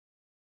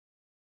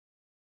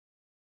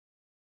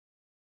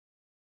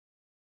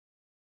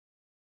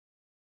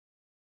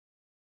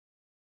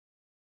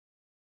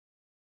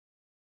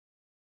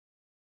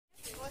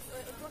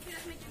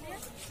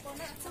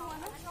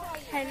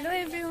Hello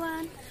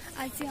everyone.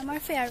 আজি আমাৰ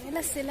farewell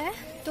আছিলে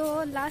তো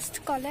লাষ্ট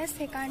কলেজ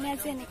সেইকাৰণে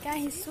আজি এনেকৈ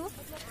আহিছোঁ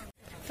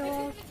তো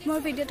মোৰ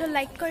ভিডিঅ'টো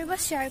লাইক কৰিব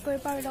শ্বেয়াৰ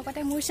কৰিব আৰু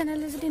লগতে মোৰ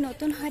চেনেলটো যদি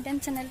নতুন হয় দেন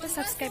চেনেলটো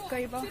ছাবস্ক্ৰাইব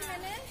কৰিব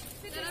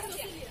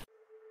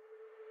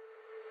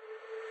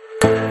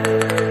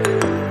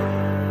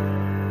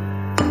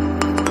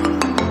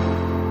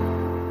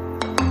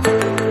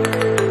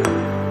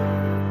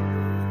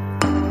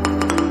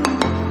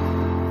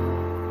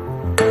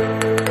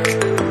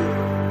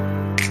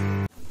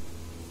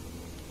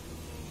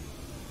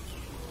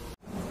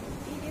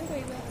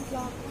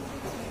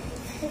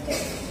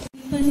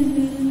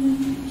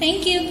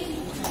Thank you.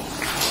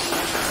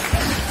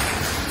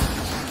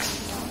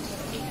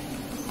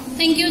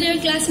 Thank you, dear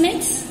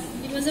classmates.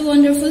 It was a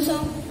wonderful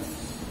song.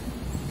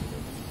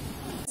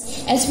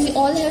 As we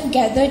all have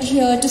gathered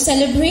here to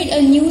celebrate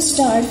a new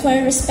start for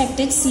our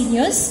respected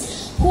seniors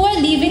who are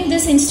leaving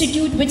this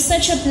institute with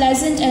such a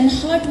pleasant and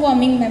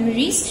heartwarming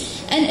memories,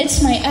 and it's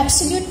my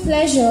absolute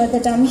pleasure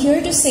that I'm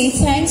here to say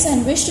thanks and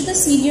wish to the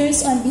seniors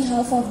on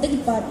behalf of the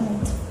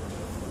department.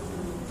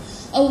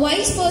 A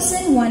wise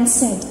person once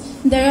said,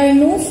 "There are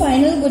no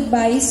final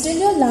goodbyes till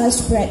your last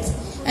breath,"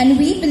 and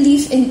we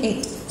believe in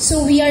it. So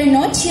we are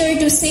not here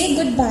to say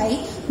goodbye,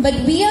 but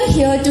we are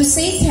here to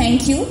say thank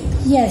you.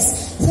 Yes,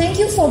 thank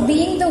you for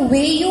being the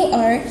way you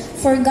are,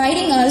 for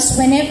guiding us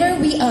whenever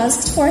we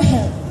asked for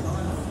help.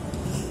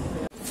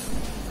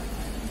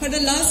 For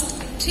the last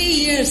 3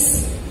 years,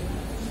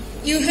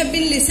 you have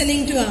been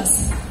listening to us.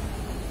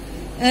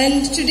 And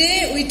today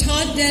we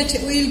thought that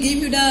we will give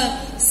you the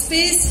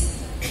space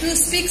to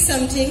speak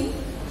something,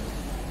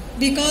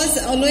 because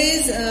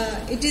always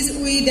it is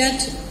we that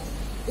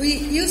we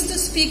used to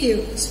speak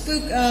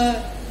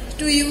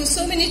to you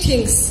so many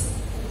things,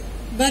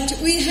 but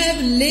we have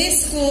less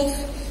hope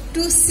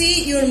to see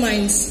your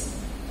minds.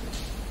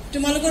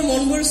 Tumalokor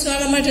monbor swar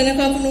amar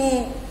teneka kono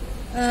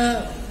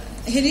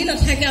heri na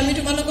thake ami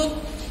tumalokok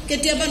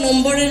ketiaba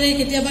nomborere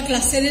ketiaba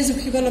classere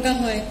jukhibo loga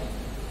hoy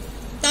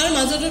tar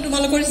majoto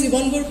tumalokor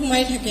jibonbor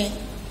khumai thake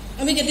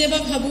আমি কেতিয়াবা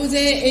ভাবো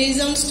যে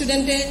এইজন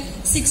ষ্টুডেন্টে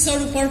 6 ৰ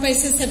ওপৰ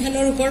পাইছে 7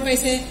 ৰ ওপৰ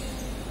পাইছে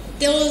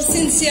তেও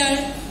সিনসিয়াৰ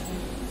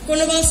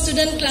কোনোবা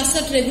ষ্টুডেন্ট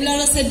ক্লাছত ৰেগুলাৰ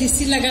আছে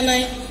ডিসি লাগা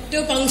নাই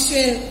তেও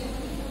পাংচুৱেল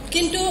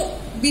কিন্তু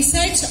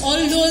besides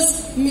all those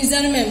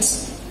measurements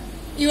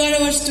you are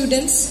our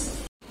students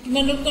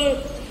manukor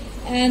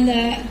and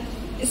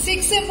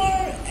 6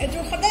 more eto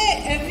khode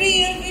every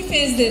year we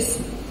face this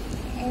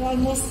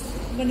almost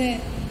mane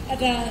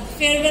eta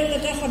farewell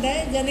eta khode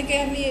janeke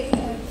ami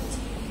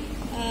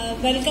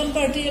welcome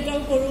party एटाও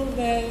কৰো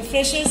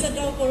ফ্ৰেশাৰ্স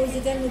এটাও কৰো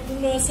যেটা নতুন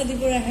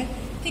ল'ৰা-ছোৱালীবোৰ আহে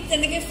ঠিক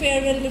তেনেকৈ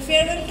farewell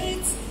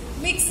it's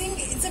mixing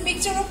it's a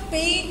mixture of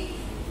pain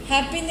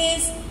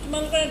happiness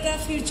তোমালোকৰ এটা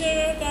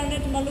ফিউচাৰৰ কাৰণে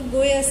তোমালোক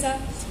গৈ আছা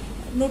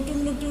নতুন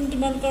নতুন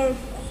তোমালোকৰ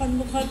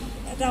সন্মুখত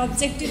এটা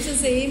অবজেক্টিভছ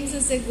আছে এইমছ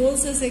আছে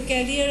গোলছ আছে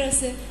ক্যাৰিয়াৰ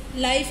আছে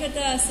লাইফ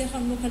এটা আছে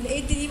সন্মুখত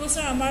এই 3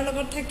 বছৰ আমাৰ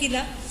লগত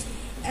থাকিলা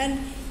and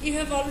you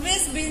have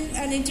always bin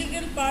N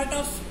integral part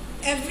of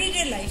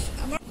everyday life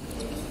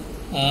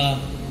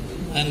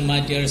and my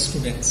dear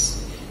students,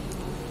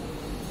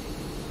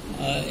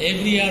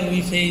 every year we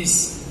face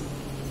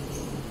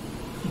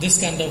this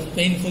kind of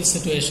painful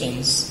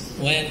situations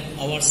when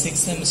our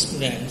 6th sem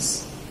students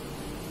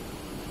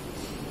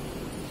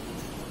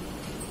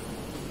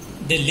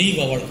they leave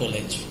our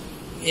college.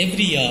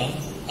 Every year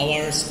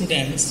our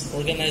students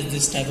organize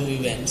this type of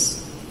events,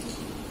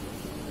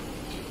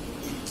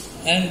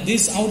 and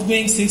this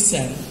outgoing 6th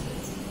sem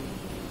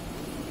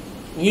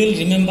will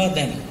remember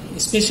them,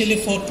 especially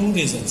for 2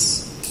 reasons.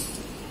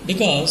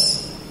 Because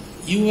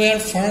you were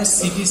first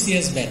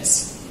CBCS batch,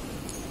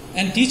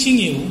 and teaching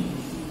you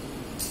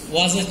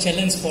was a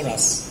challenge for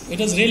us. It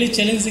was really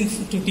challenging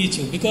to teach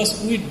you because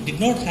we did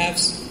not have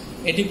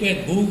adequate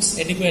books,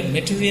 adequate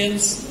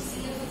materials,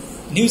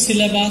 new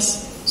syllabus.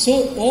 So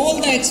all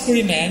the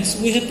experiments,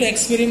 we have to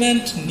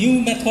experiment new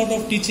method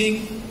of teaching.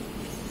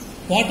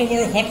 What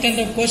kind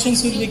of questions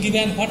will be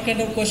given, what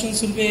kind of questions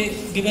will be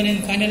given in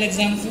final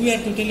exam, we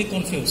are totally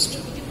confused.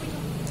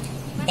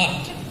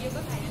 But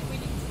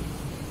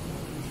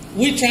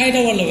we tried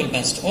our level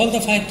best. All the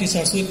 5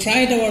 teachers, we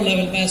tried our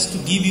level best to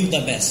give you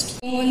the best.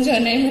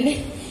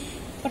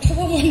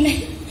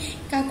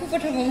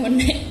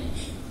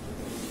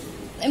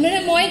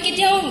 মই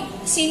কেতিয়াও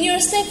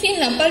সিনিয়ৰছে feel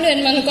নাপালো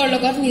এনমানকৰ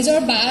লগত নিজৰ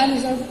বা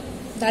নিজৰ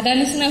দাদা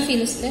নিচিনা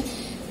feel হৈছে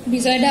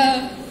বিজয় দা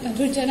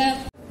মাধুৰ্যনা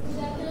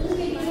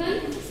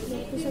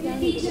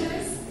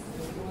teachers,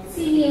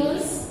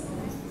 seniors,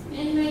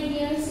 and my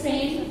dear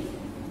friend.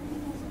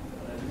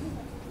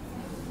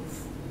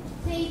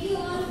 Thank you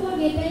all for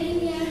gathering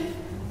here.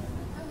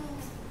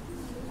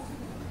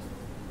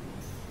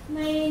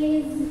 My name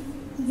is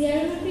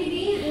Zara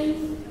Pidi. I am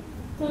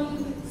from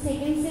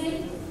 2nd sem.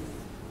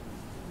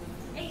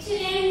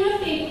 Actually, I am not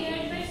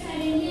prepared, but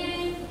suddenly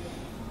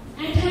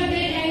I thought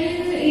that I will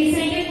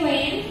recite a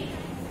poem.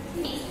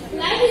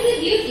 Life is a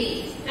beauty,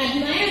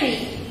 admire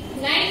it.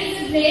 Life is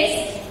a bliss,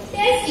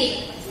 test it.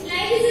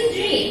 Life is a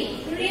dream,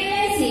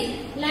 realize it.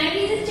 Life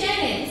is a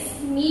challenge,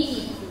 meet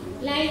it.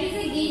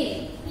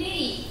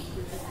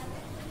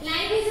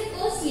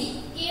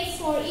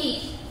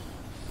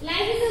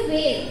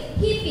 fail,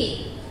 keep it.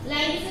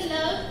 Life is a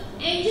love,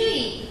 enjoy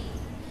it.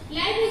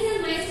 Life is a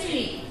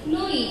mystery,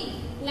 know it.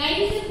 Life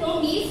is a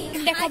promise.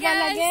 দেখাব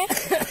লাগে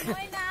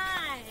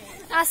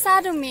আছা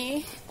তুমি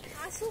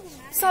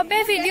সবে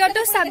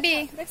ভিডিওটো চাবি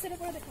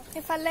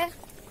এফালে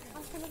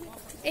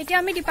এতিয়া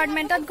আমি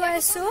ডিপাৰ্টমেণ্টত গৈ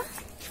আছো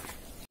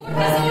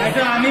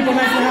এটা আমি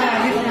বনাইছো না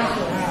আমি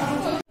বনাইছো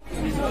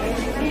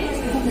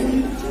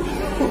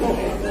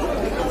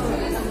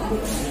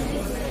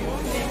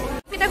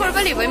কেটা কৰিব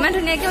লাগিব ইমান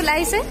ধুনীয়াকৈ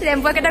ওলাইছে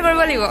ৰেম্প কেটা কৰিব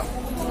লাগিব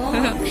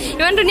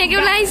ইমান ধুনীয়াকৈ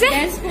ওলাইছে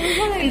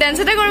ডান্স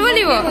এটা কৰিব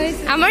লাগিব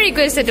আমাৰ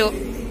ৰিকুৱেষ্ট এটো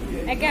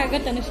একে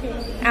আগত তনস্কি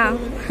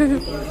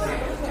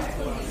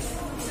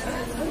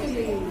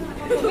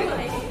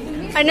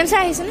আৰনাম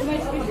স্যাৰ আহিছে না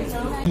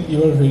ইউ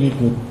আর ভেরি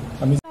গুড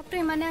ব্লগটো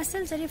ইমানে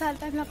আছিল যদি ভাল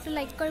পায় ব্লগটো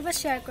লাইক কৰিব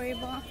শ্বেয়াৰ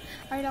কৰিব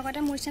আৰু লগতে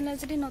মোৰ চেনেল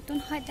যদি নতুন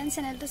হয় তেন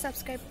চেনেলটো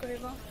ছাবস্ক্ৰাইব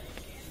কৰিব